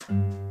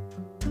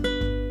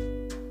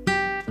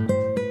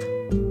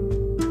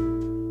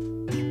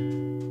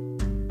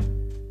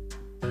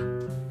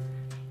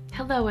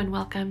Hello and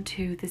welcome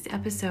to this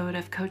episode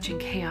of Coaching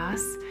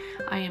Chaos.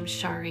 I am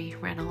Shari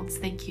Reynolds.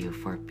 Thank you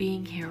for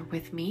being here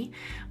with me.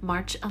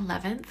 March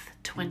 11th,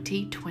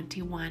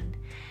 2021.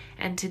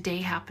 And today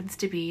happens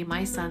to be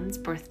my son's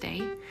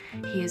birthday.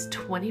 He is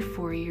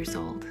 24 years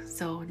old.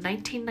 So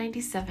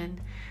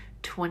 1997,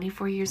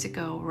 24 years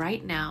ago,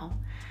 right now,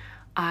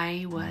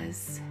 I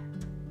was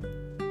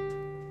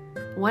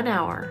 1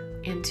 hour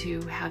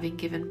into having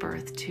given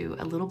birth to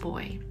a little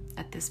boy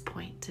at this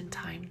point in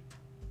time.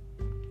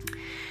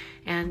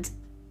 And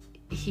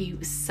he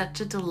was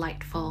such a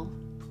delightful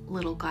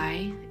little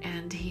guy,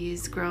 and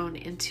he's grown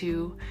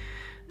into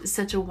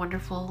such a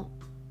wonderful,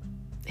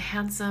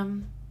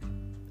 handsome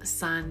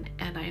son,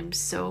 and I am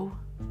so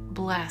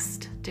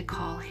blessed to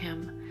call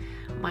him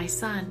my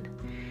son.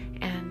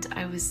 And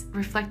I was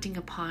reflecting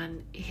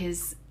upon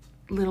his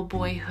little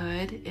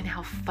boyhood and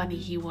how funny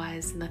he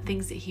was and the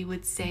things that he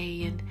would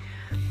say, and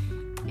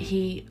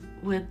he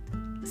would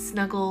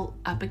snuggle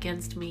up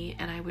against me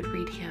and I would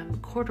read him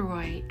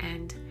Corduroy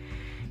and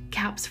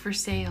Caps for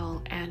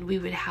Sale, and we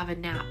would have a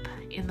nap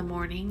in the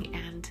morning,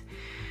 and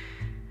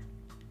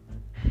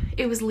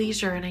it was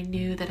leisure, and I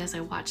knew that as I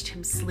watched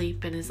him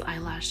sleep and his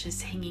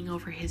eyelashes hanging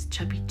over his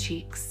chubby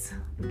cheeks,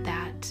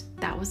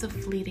 that was a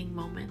fleeting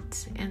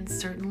moment. And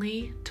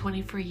certainly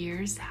 24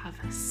 years have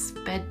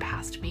sped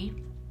past me,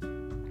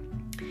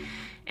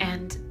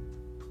 and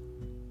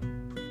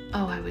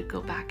I would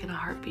go back in a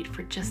heartbeat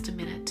for just a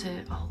minute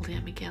to hold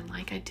him again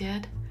like I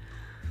did.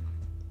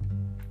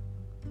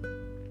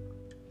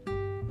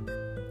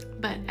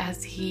 But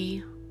as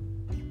he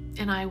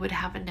and I would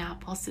have a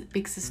nap while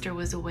Big Sister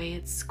was away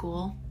at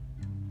school,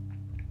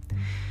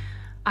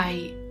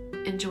 I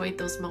enjoyed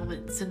those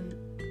moments and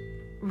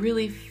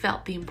really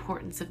felt the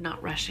importance of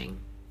not rushing.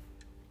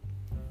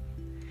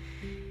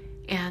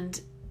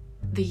 And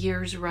the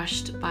years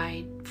rushed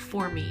by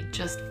for me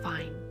just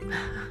fine.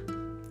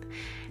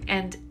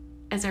 And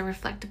as I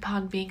reflect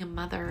upon being a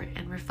mother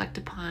and reflect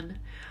upon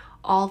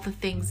all the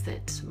things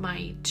that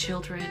my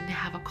children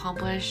have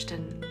accomplished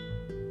and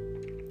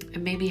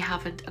maybe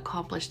haven't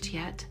accomplished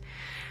yet,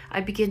 I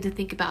begin to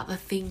think about the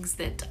things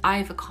that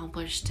I've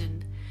accomplished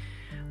and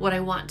what I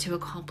want to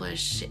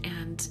accomplish,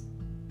 and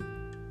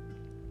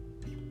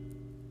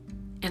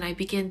I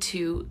begin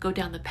to go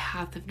down the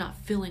path of not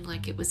feeling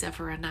like it was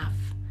ever enough.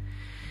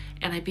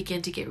 And I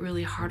begin to get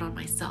really hard on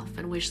myself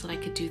and wish that I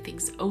could do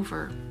things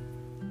over.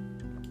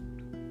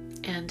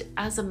 And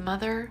as a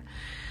mother,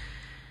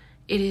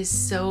 it is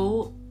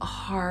so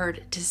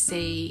hard to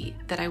say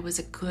that I was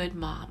a good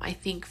mom. I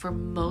think for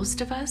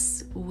most of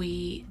us,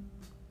 we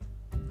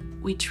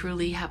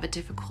truly have a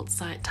difficult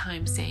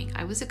time saying,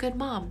 I was a good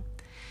mom.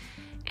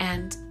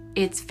 And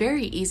it's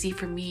very easy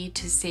for me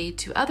to say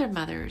to other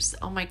mothers,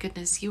 oh my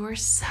goodness, you are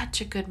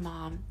such a good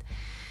mom.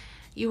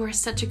 You are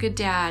such a good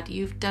dad.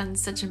 You've done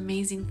such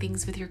amazing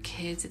things with your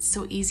kids. It's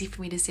so easy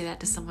for me to say that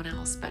to someone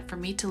else. But for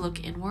me to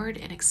look inward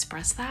and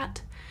express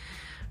that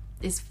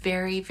is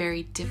very,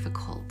 very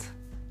difficult.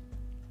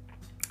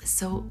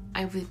 So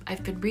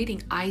I've been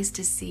reading Eyes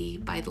to See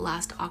by the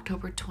last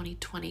October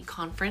 2020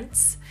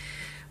 conference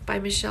by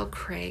Michelle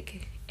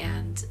Craig,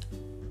 and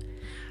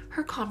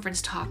her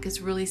conference talk is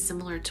really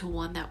similar to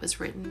one that was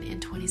written in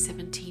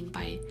 2017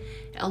 by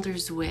Elder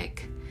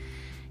Zwick.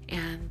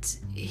 And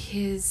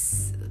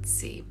his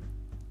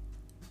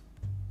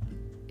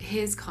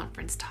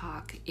conference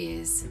talk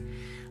is,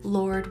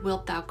 Lord,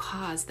 wilt thou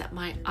cause that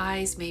my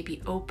eyes may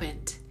be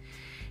opened?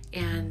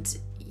 And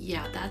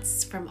yeah,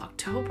 that's from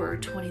October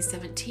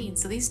 2017.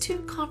 So these two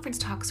conference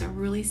talks are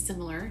really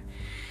similar,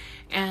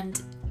 and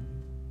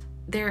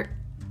they're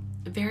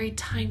very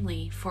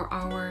timely for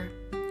our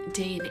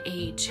day and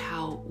age,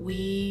 how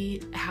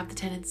we have the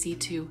tendency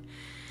to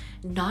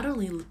not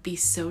only be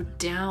so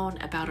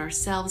down about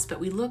ourselves, but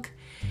we look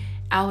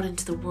out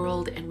into the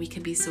world and we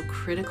can be so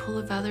critical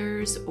of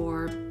others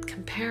or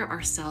compare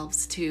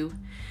ourselves to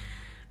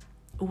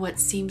what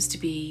seems to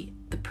be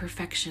the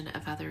perfection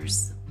of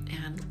others.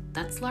 And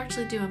that's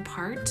largely due in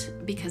part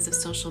because of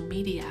social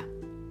media.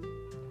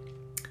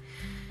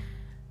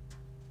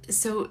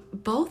 So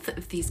both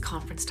of these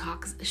conference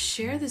talks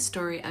share the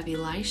story of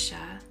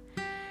Elisha,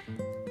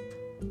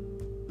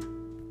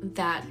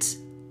 that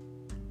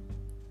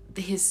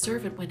his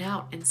servant went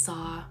out and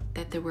saw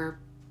that there were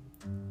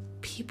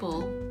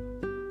people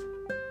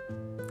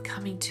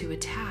coming to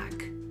attack,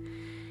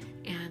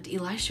 and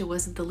Elisha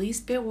wasn't the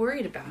least bit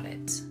worried about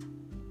it.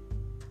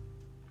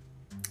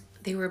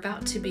 They were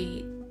about to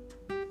be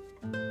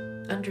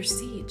under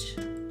siege,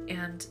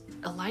 and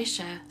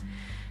Elisha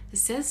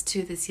says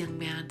to this young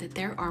man that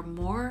there are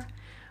more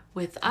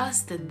with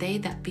us than they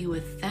that be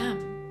with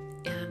them.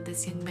 And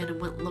this young man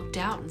went and looked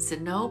out and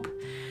said, nope,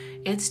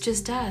 it's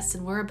just us,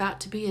 and we're about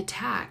to be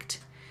attacked.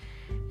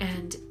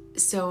 And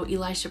so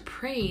Elisha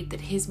prayed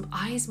that his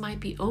eyes might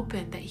be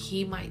open, that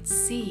he might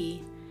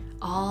see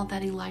all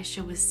that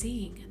Elisha was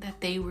seeing, that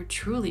they were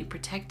truly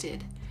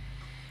protected.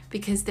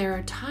 Because there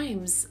are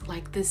times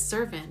like this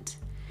servant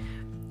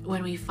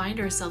when we find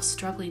ourselves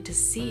struggling to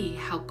see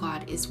how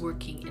God is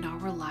working in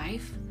our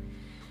life.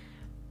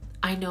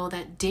 I know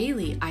that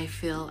daily I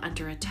feel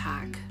under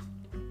attack.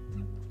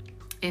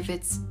 If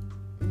it's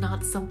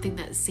not something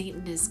that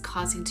Satan is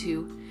causing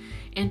to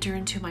enter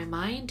into my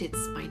mind,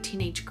 it's my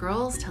teenage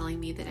girls telling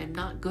me that I'm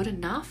not good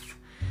enough,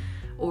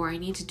 or I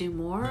need to do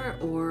more,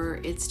 or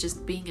it's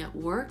just being at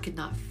work and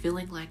not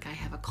feeling like I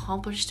have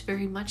accomplished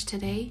very much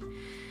today,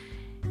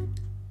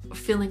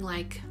 feeling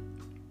like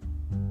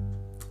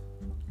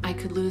I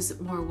could lose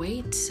more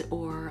weight,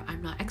 or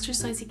I'm not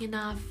exercising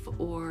enough,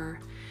 or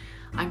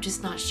I'm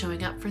just not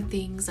showing up for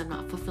things, I'm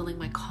not fulfilling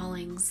my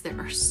callings. There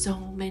are so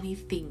many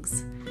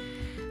things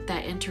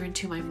that enter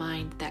into my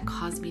mind that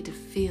cause me to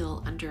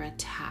feel under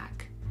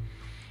attack.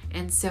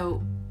 And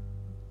so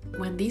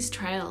when these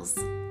trials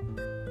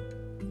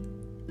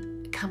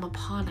come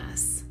upon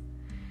us,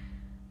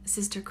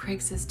 Sister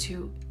Craig says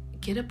to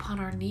get upon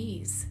our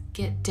knees,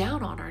 get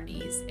down on our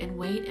knees, and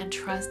wait and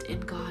trust in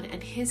God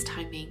and His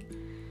timing.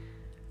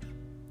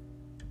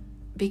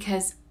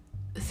 Because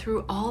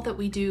through all that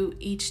we do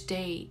each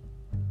day,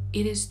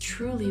 it is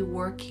truly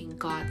working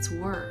God's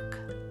work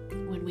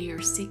when we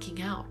are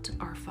seeking out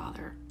our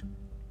Father.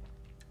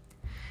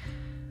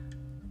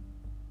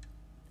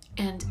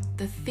 And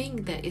the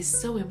thing that is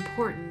so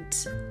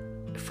important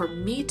for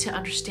me to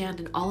understand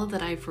in all of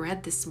that I've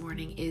read this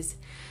morning is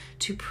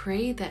to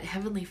pray that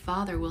Heavenly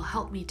Father will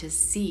help me to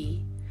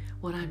see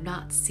what I'm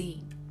not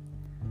seeing.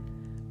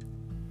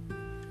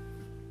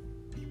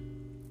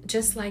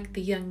 Just like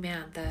the young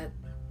man, the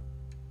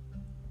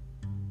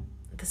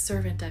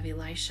servant of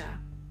Elisha,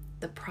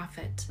 the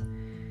prophet,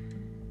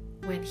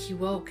 when he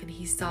woke and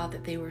he saw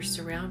that they were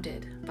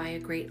surrounded by a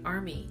great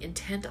army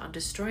intent on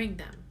destroying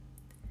them.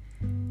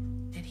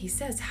 And he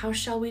says, "How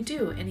shall we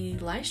do?" And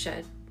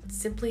Elisha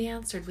simply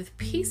answered with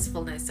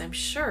peacefulness. I'm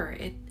sure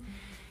it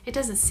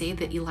doesn't say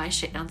that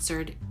Elisha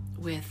answered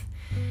with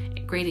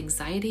great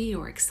anxiety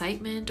or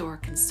excitement or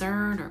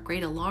concern or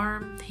great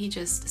alarm. He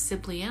just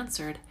simply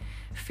answered,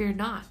 "Fear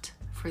not,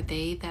 for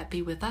they that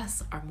be with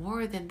us are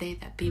more than they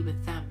that be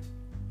with them."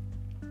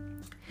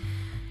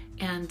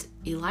 And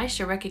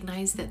Elisha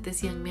recognized that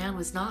this young man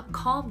was not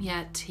calm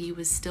yet. He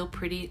was still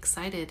pretty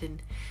excited.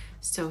 And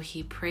so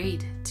he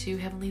prayed to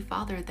Heavenly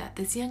Father that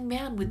this young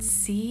man would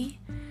see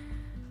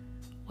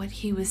what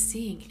he was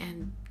seeing.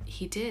 And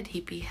he did.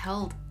 He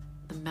beheld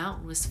the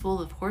mountain was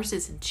full of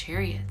horses and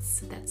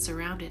chariots that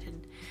surrounded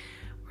and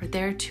were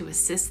there to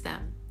assist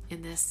them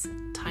in this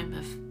time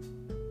of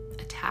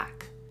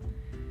attack.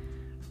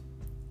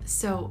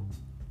 So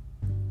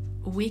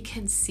we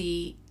can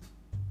see,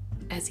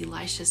 as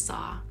Elisha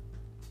saw,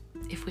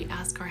 if we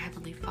ask our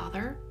Heavenly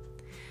Father,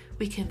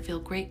 we can feel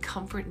great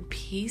comfort and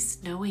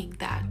peace knowing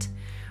that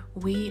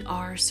we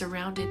are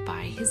surrounded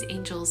by His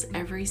angels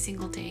every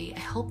single day,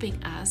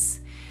 helping us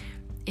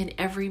in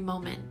every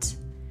moment.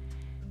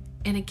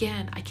 And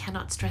again, I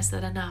cannot stress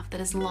that enough,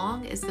 that as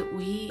long as that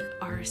we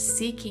are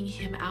seeking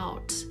Him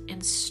out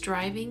and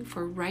striving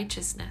for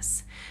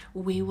righteousness,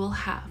 we will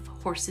have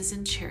horses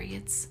and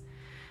chariots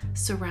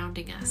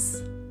surrounding us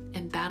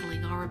and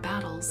battling our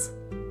battles.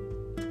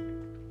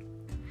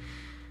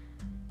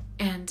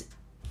 And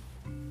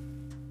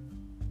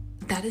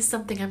that is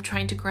something I'm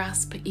trying to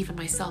grasp even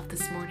myself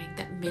this morning,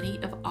 that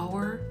many of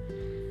our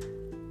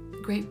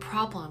great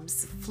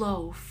problems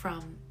flow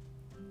from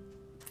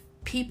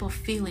people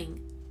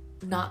feeling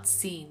not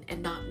seen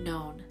and not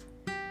known.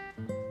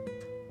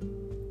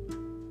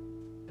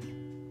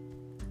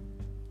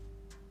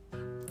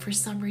 For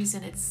some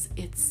reason,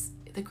 it's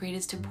the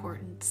greatest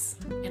importance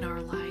in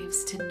our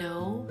lives to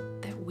know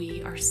that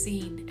we are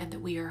seen and that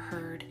we are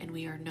heard and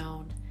we are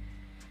known.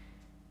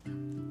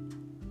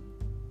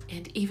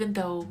 And even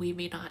though we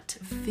may not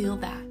feel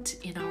that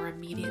in our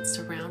immediate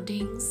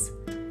surroundings,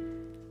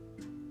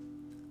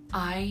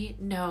 I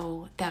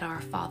know that our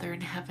Father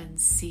in heaven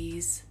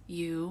sees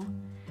you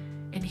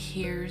and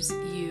hears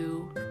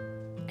you,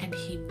 and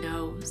He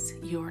knows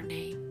your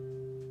name.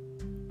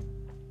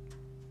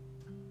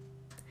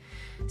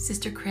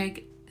 Sister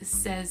Craig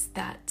says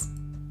that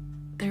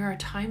there are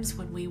times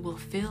when we will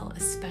feel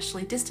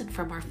especially distant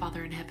from our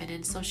Father in heaven.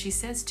 And so she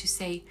says to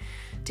say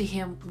to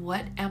Him,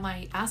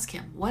 ask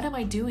Him, what am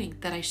I doing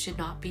that I should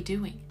not be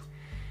doing?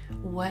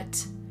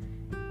 What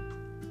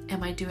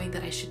am I doing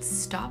that I should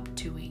stop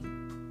doing?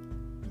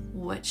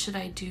 What should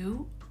I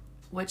do?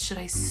 What should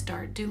I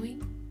start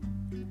doing?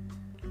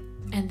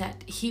 And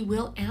that He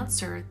will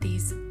answer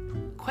these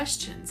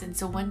questions. And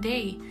so one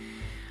day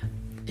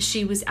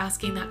she was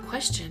asking that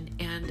question,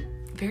 and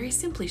very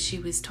simply she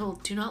was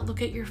told, do not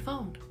look at your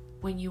phone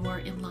when you are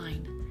in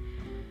line.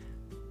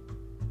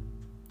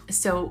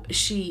 So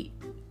she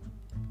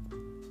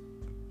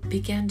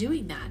began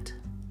doing that.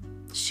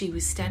 She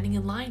was standing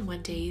in line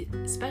one day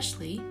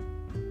especially,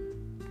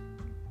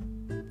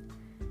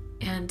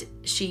 and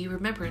she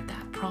remembered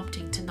that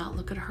prompting to not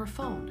look at her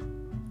phone.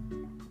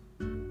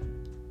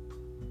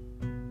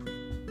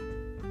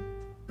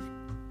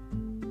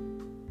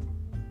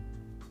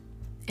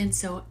 And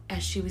so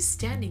as she was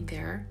standing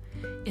there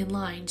in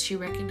line, she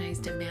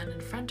recognized a man in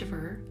front of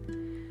her,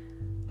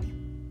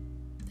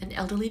 an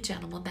elderly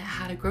gentleman that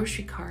had a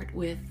grocery cart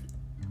with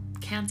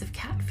cans of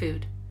cat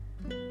food.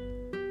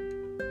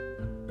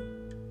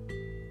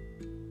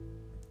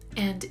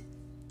 And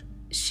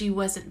she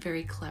wasn't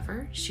very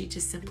clever. She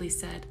just simply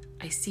said,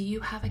 "I see you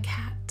have a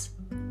cat."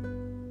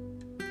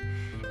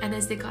 And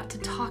as they got to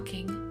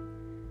talking,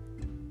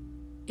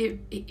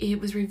 it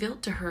was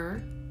revealed to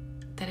her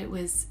that it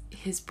was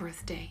his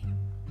birthday.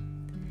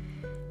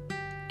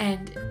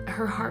 And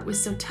her heart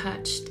was so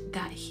touched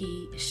that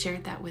he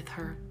shared that with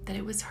her, that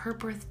it was her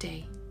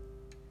birthday.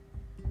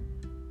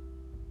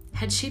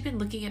 Had she been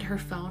looking at her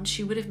phone,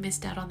 she would have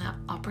missed out on that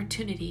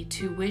opportunity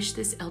to wish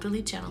this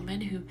elderly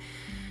gentleman, who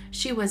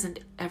she wasn't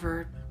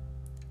ever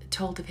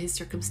told of his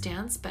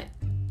circumstance, but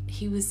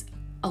he was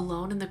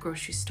alone in the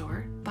grocery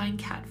store buying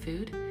cat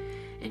food,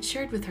 and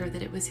shared with her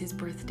that it was his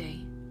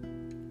birthday.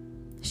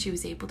 She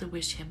was able to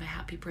wish him a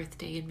happy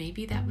birthday, and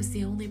maybe that was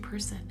the only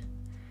person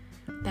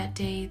that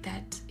day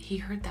that he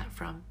heard that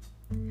from.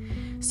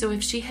 So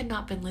if she had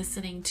not been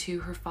listening to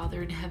her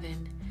Father in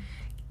heaven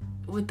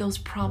with those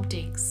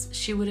promptings,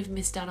 she would have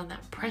missed out on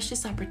that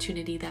precious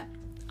opportunity that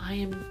I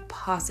am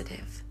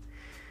positive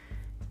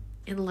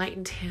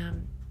enlightened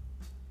him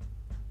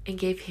and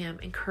gave him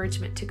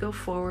encouragement to go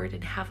forward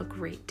and have a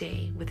great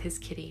day with his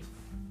kitty.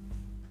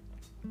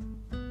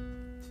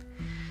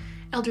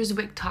 Elder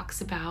Zwick talks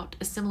about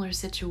a similar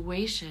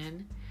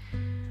situation,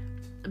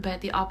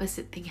 but the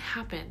opposite thing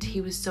happened.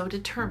 He was so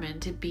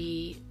determined to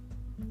be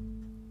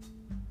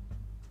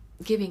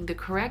giving the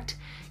correct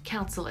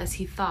counsel, as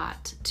he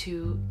thought,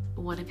 to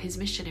one of his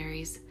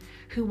missionaries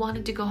who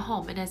wanted to go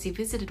home. And as he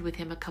visited with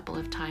him a couple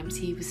of times,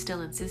 he was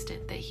still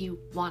insistent that he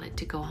wanted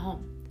to go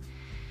home.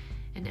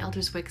 And Elder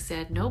Zwick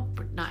said, "Nope,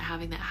 we're not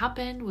having that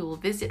happen. We will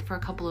visit for a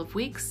couple of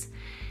weeks.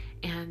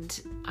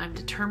 And I'm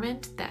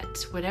determined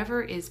that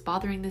whatever is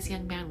bothering this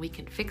young man, we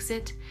can fix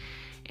it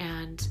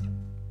and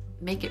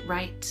make it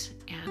right."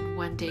 And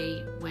one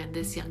day when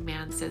this young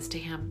man says to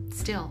him,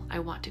 "Still, I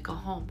want to go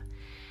home,"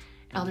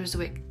 Elder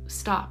Zwick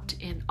stopped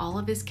in all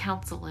of his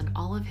counsel and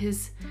all of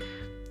his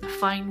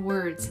fine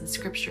words in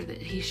scripture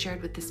that he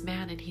shared with this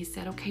man, and he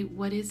said, "Okay,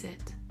 what is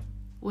it?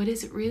 What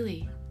is it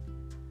really?"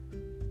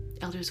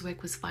 Elder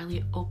Zwick was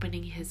finally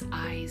opening his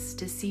eyes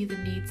to see the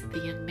needs of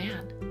the young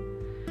man.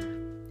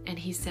 And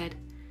he said,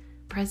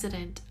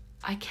 "President,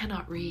 I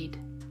cannot read."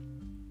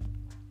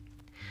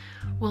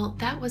 Well,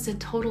 that was a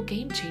total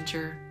game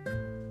changer.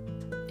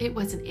 It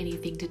wasn't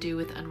anything to do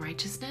with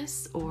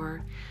unrighteousness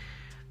or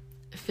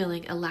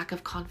feeling a lack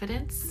of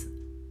confidence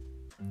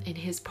in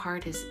his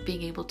part as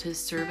being able to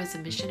serve as a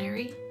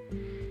missionary.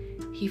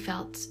 He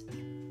felt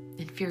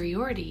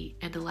inferiority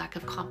and a lack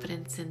of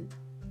confidence in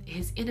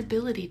his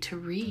inability to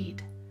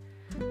read.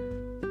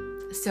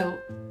 So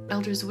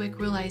Elder Zwick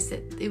realized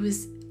that it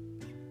was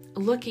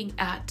looking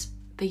at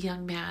the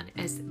young man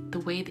as the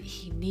way that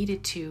he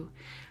needed to,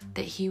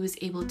 that he was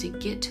able to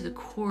get to the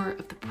core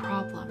of the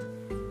problem.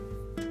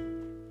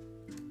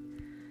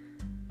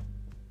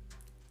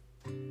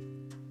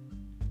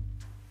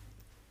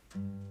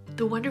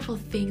 The wonderful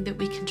thing that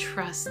we can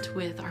trust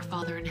with our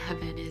Father in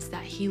heaven is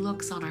that he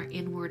looks on our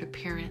inward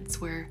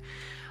appearance, where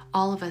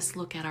all of us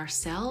look at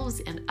ourselves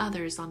and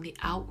others on the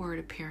outward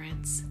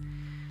appearance.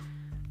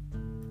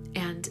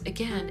 And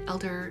again,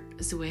 Elder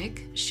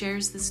Zwick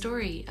shares the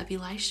story of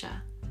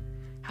Elisha,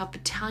 how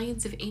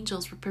battalions of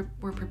angels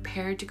were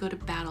prepared to go to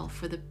battle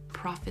for the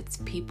prophet's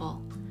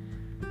people.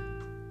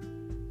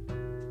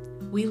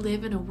 We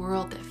live in a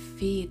world that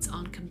feeds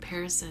on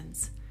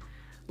comparisons,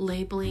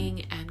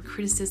 labeling, and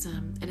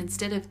criticism, and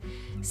instead of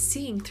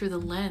seeing through the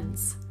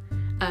lens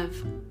of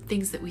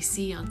things that we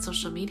see on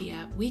social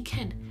media, we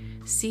can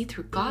see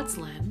through God's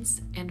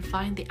lens and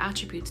find the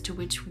attributes to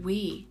which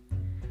we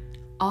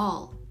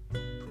all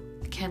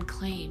can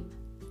claim.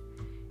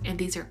 And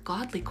these are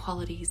godly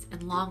qualities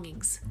and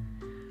longings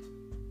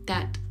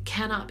that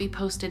cannot be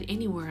posted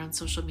anywhere on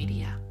social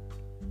media.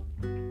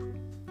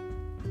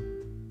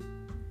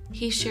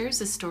 He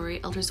shares a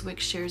story, Elder Zwick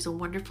shares a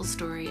wonderful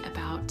story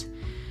about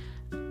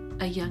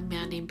a young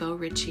man named Bo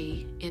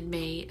Ritchie in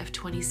May of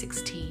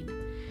 2016,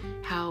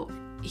 how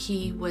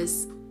he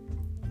was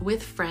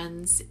with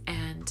friends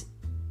and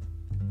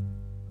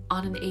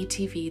on an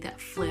ATV that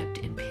flipped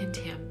and pinned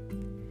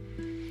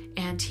him.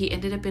 And he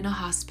ended up in a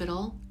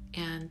hospital,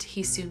 and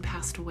he soon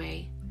passed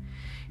away.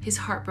 His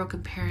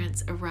heartbroken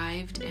parents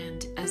arrived,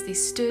 and as they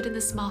stood in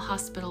the small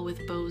hospital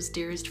with Bo's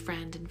dearest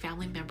friend and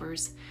family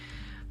members,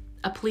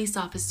 a police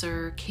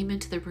officer came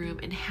into the room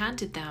and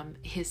handed them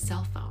his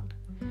cell phone.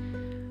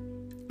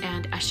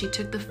 And as she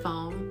took the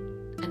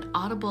phone, an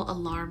audible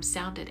alarm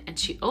sounded, and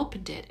she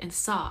opened it and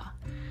saw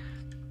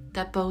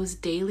that Bo's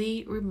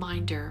daily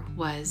reminder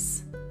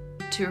was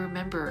to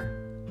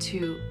remember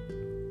to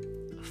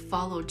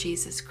follow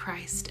Jesus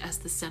Christ as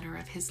the center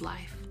of his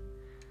life.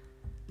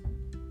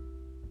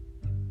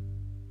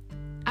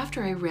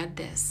 After I read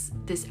this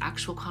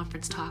actual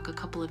conference talk a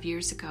couple of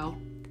years ago,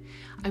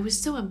 I was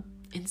so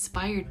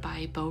inspired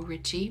by Bo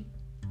Ritchie,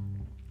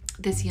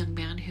 this young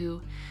man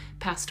who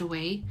passed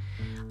away.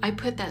 I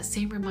put that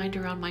same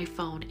reminder on my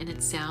phone, and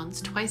it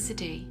sounds twice a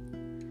day.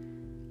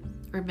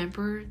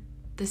 Remember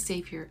the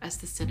Savior as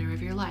the center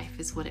of your life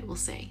is what it will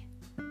say.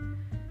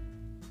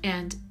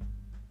 And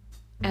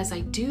as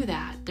I do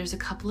that, there's a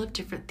couple of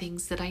different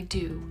things that I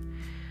do.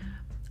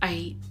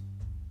 I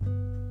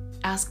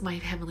ask my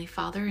Heavenly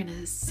Father in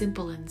a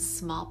simple and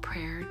small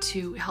prayer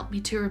to help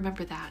me to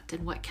remember that,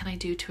 and what can I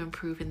do to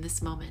improve in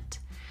this moment.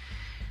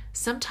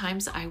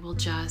 Sometimes I will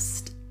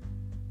just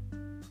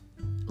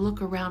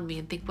look around me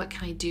and think, what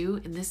can I do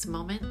in this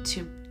moment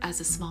as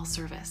a small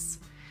service?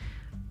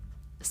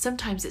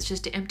 Sometimes it's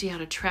just to empty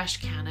out a trash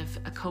can of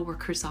a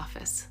coworker's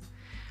office.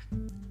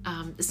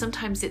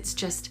 Sometimes it's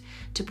just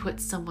to put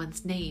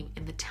someone's name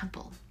in the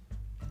temple.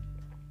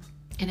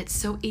 And it's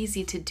so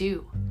easy to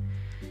do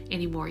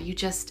anymore. You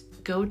just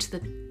go to the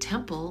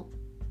temple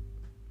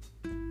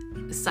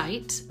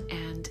site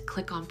and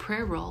click on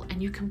prayer roll,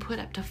 and you can put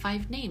up to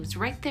 5 names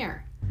right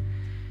there.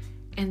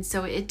 And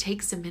so it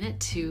takes a minute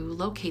to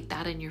locate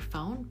that in your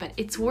phone, but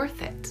it's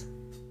worth it.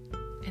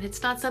 And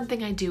it's not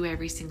something I do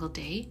every single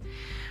day,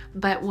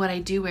 but what I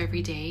do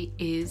every day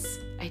is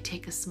I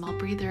take a small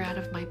breather out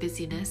of my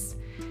busyness,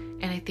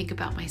 and I think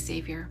about my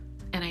Savior,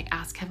 and I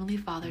ask Heavenly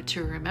Father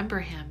to remember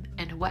Him,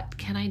 and what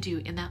can I do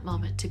in that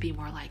moment to be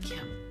more like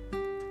Him.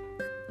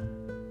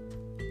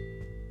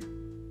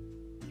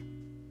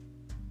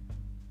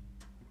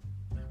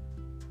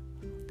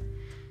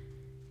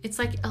 It's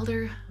like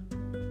Elder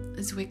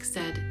Zwick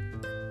said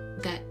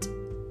that,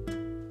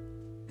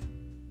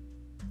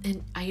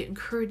 and I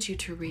encourage you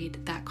to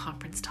read that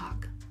conference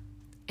talk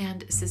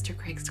and Sister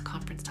Craig's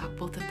conference talk.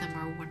 Both of them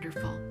are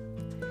wonderful.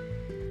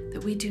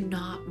 That we do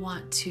not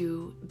want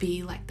to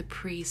be like the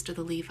priest or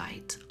the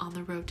Levite on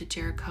the road to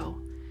Jericho,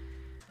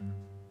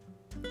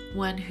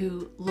 one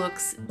who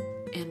looks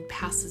and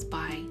passes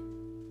by.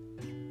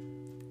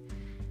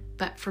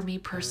 But for me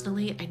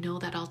personally, I know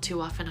that all too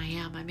often I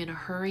am. I'm in a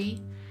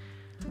hurry,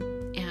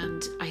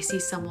 and I see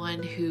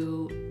someone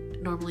who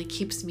normally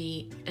keeps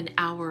me an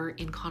hour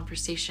in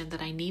conversation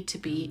that I need to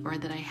be, or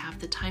that I have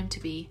the time to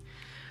be,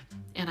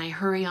 and I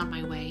hurry on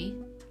my way,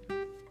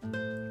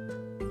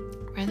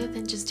 rather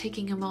than just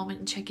taking a moment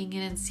and checking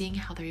in and seeing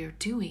how they're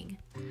doing.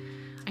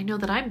 I know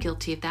that I'm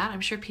guilty of that.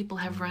 I'm sure people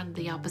have run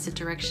the opposite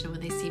direction when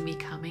they see me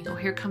coming. Oh,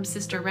 here comes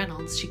Sister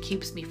Reynolds. She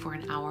keeps me for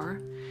an hour.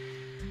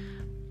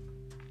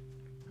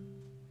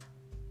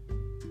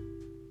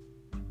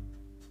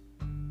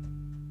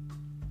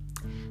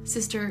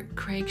 Sister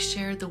Craig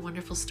shared the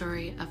wonderful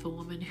story of a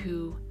woman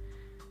who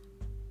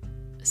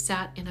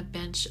sat in a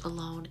bench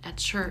alone at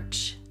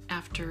church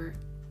after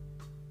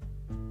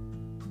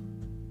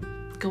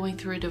going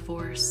through a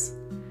divorce,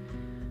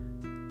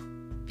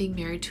 being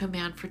married to a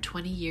man for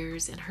 20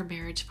 years, and her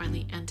marriage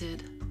finally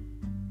ended.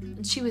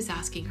 And she was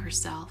asking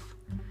herself,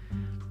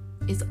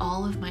 is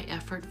all of my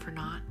effort for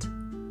naught?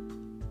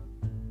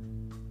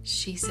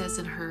 She says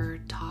in her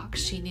talk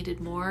she needed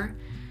more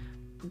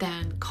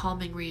than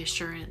calming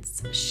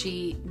reassurance.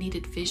 She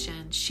needed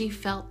vision. She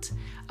felt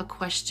a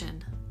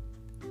question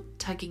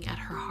tugging at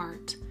her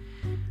heart,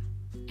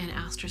 and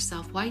asked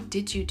herself, why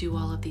did you do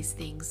all of these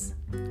things?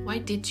 Why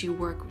did you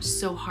work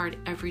so hard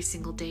every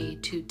single day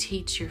to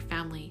teach your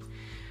family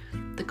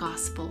the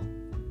gospel?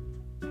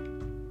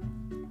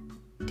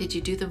 Did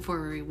you do them for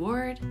a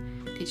reward?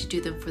 Did you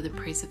do them for the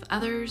praise of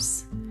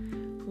others?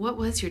 What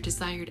was your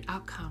desired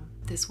outcome?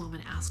 This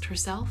woman asked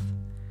herself.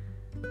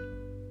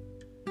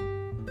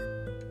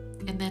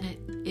 And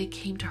then it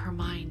came to her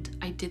mind,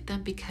 I did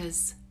them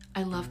because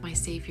I love my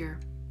Savior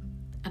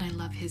and I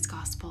love His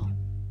gospel.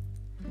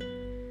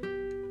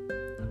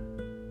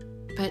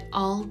 But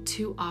all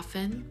too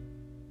often,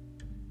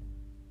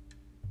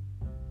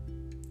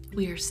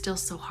 we are still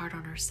so hard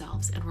on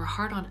ourselves, and we're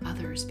hard on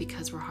others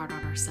because we're hard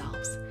on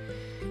ourselves.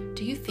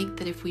 Do you think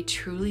that if we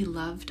truly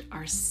loved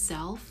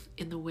ourselves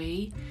in the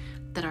way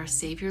that our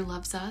Savior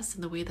loves us,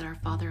 in the way that our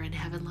Father in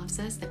heaven loves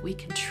us, that we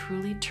can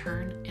truly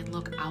turn and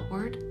look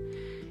outward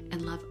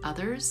and love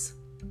others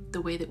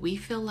the way that we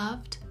feel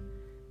loved?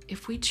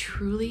 If we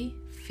truly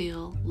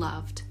feel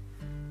loved,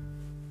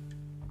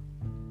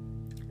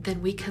 then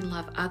we can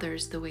love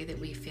others the way that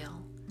we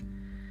feel.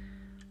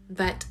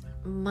 But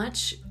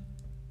much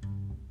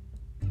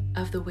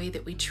of the way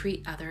that we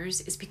treat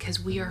others is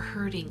because we are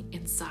hurting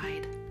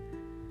inside.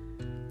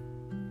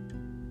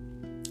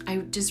 I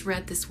just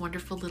read this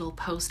wonderful little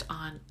post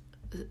on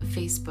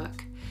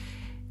Facebook,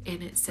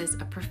 and it says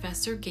a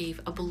professor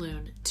gave a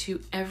balloon to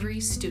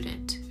every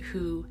student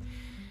who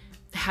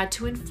had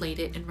to inflate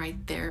it and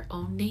write their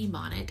own name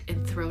on it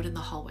and throw it in the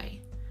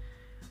hallway.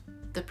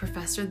 The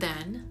professor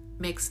then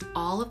mixed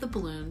all of the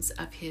balloons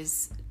of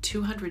his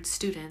 200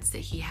 students that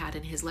he had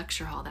in his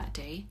lecture hall that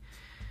day,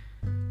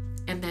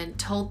 and then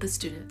told the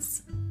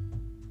students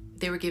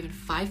they were given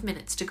 5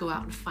 minutes to go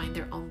out and find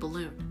their own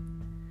balloon.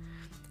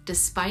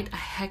 Despite a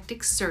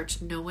hectic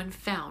search, no one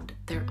found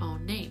their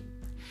own name.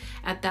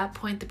 At that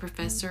point, the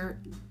professor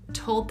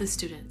told the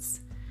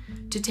students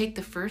to take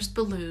the first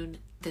balloon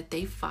that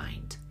they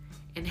find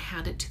and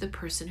hand it to the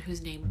person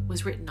whose name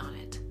was written on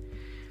it.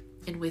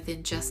 And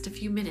within just a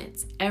few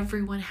minutes,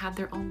 everyone had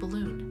their own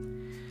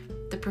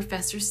balloon. The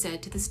professor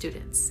said to the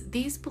students,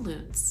 these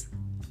balloons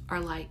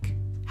are like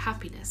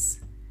happiness.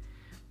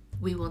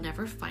 We will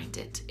never find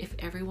it if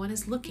everyone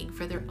is looking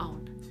for their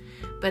own.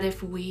 But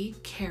if we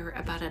care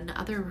about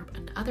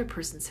another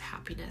person's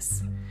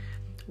happiness,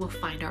 we'll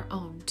find our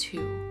own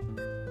too.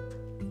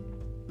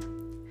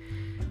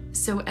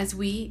 So as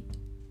we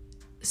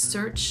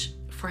search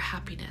for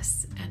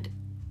happiness and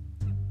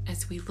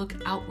as we look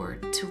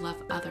outward to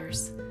love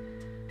others,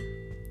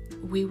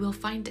 we will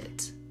find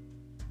it.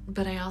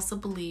 But I also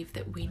believe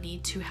that we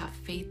need to have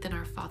faith in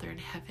our Father in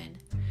heaven,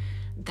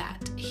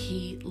 that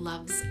He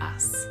loves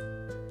us,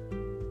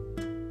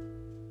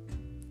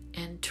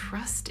 and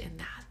trust in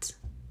that.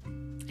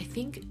 I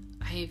think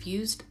I have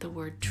used the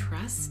word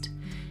trust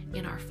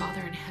in our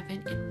Father in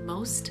heaven in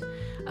most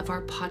of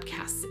our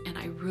podcasts, and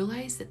I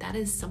realize that that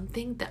is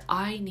something that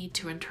I need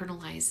to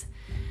internalize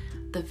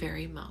the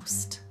very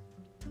most.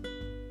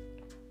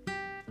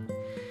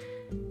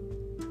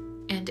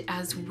 And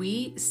as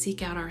we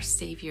seek out our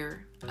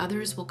Savior,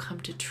 others will come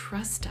to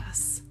trust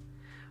us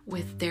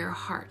with their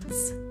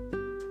hearts.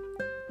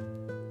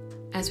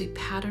 As we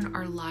pattern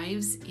our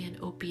lives in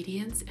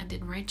obedience and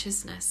in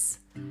righteousness,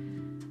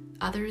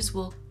 others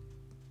will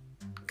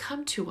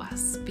come to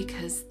us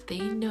because they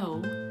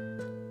know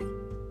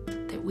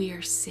that we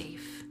are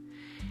safe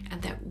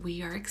and that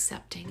we are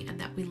accepting and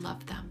that we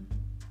love them.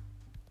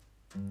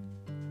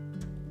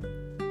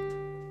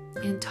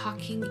 In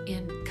talking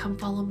in Come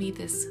Follow Me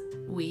this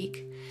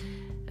week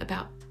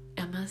about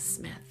Emma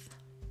Smith,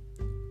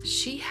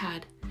 she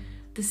had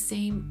the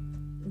same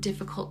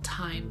difficult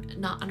time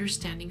not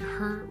understanding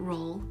her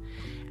role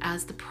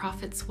as the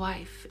prophet's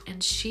wife,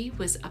 and she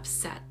was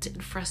upset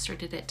and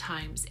frustrated at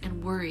times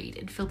and worried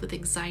and filled with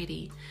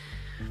anxiety,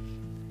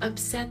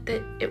 upset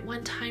that at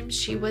one time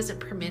she wasn't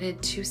permitted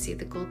to see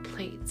the gold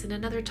plates, and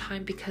another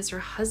time because her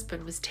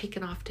husband was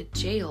taken off to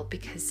jail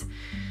because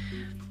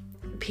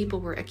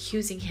people were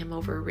accusing him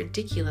over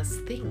ridiculous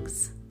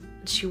things.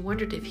 She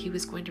wondered if he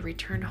was going to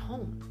return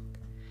home.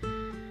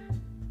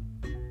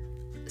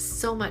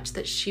 So much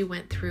that she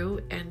went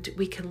through, and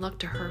we can look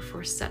to her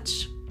for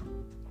such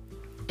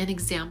an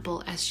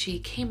example as she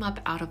came up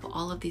out of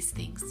all of these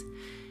things,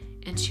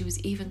 and she was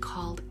even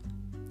called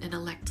an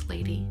elect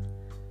lady.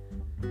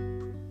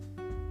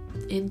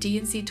 In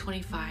D&C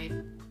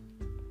 25,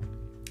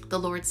 the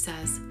Lord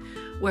says,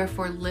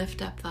 "Wherefore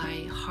lift up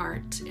thy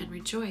heart and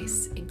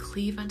rejoice, and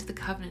cleave unto the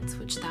covenants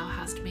which thou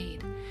hast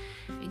made,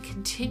 and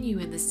continue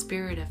in the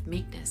spirit of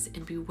meekness,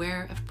 and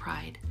beware of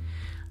pride.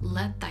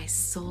 Let thy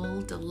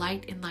soul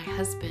delight in thy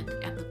husband,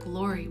 and the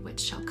glory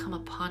which shall come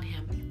upon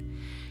him."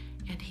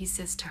 And he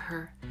says to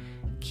her,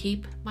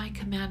 "Keep my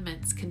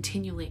commandments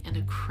continually, and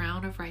a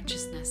crown of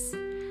righteousness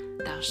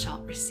thou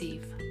shalt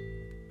receive."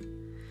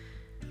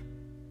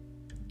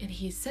 And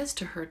he says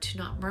to her to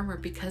not murmur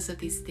because of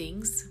these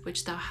things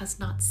which thou hast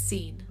not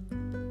seen,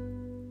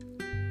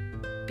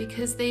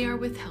 because they are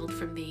withheld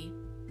from thee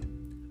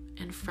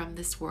and from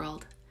this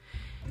world,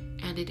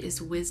 and it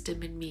is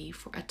wisdom in me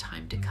for a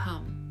time to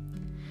come.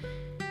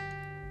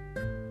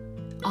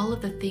 All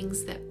of the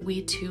things that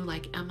we too,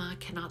 like Emma,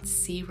 cannot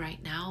see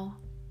right now,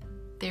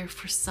 they're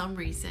for some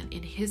reason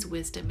in His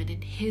wisdom and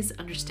in His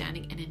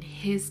understanding and in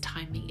His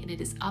timing, and it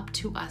is up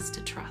to us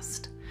to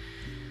trust.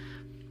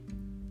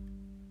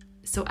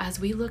 So as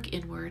we look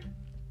inward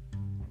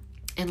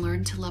and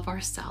learn to love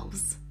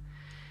ourselves,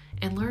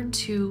 and learn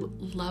to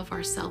love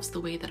ourselves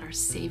the way that our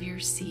Savior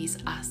sees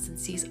us and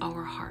sees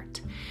our heart,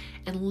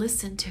 and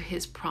listen to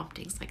His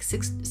promptings like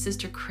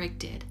Sister Craig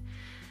did,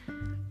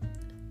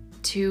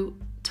 to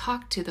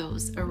talk to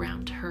those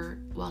around her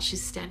while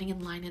she's standing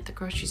in line at the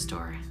grocery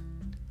store,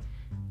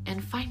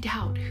 and find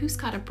out who's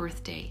got a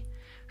birthday,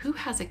 who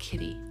has a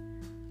kitty.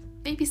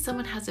 Maybe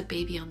someone has a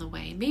baby on the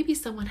way. Maybe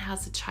someone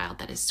has a child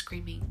that is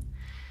screaming.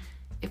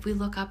 If we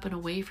look up and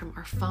away from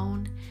our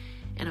phone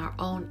and our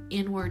own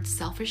inward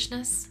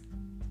selfishness,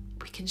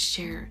 we can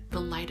share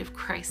the light of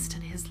Christ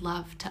and His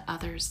love to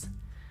others.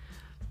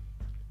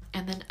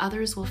 And then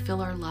others will feel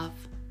our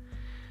love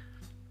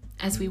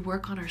as we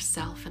work on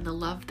ourselves and the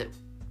love that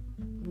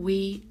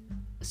we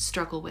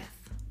struggle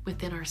with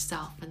within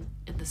ourselves, and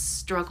in the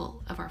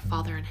struggle of our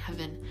Father in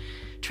heaven,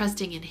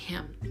 trusting in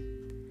Him.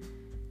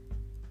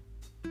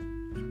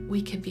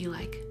 We can be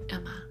like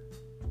Emma,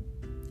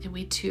 and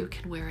we too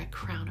can wear a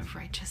crown of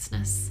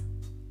righteousness.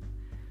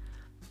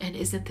 And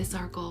isn't this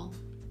our goal?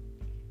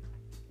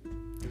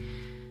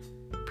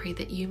 Pray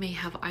that you may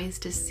have eyes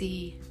to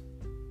see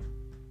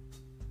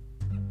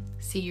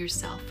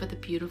yourself for the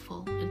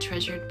beautiful and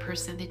treasured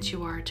person that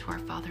you are to our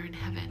Father in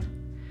heaven.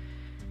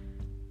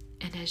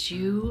 And as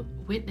you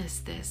witness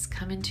this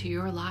come into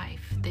your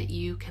life, that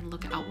you can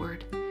look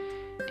outward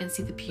and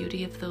see the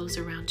beauty of those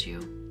around you,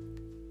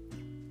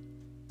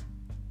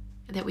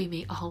 and that we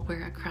may all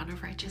wear a crown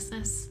of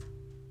righteousness.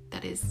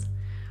 That is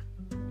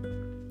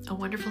a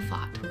wonderful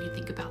thought when you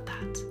think about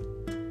that.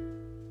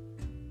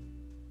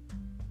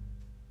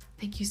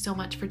 Thank you so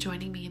much for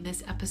joining me in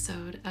this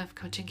episode of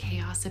Coaching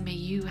Chaos, and may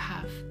you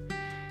have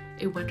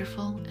a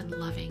wonderful and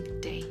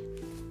loving day.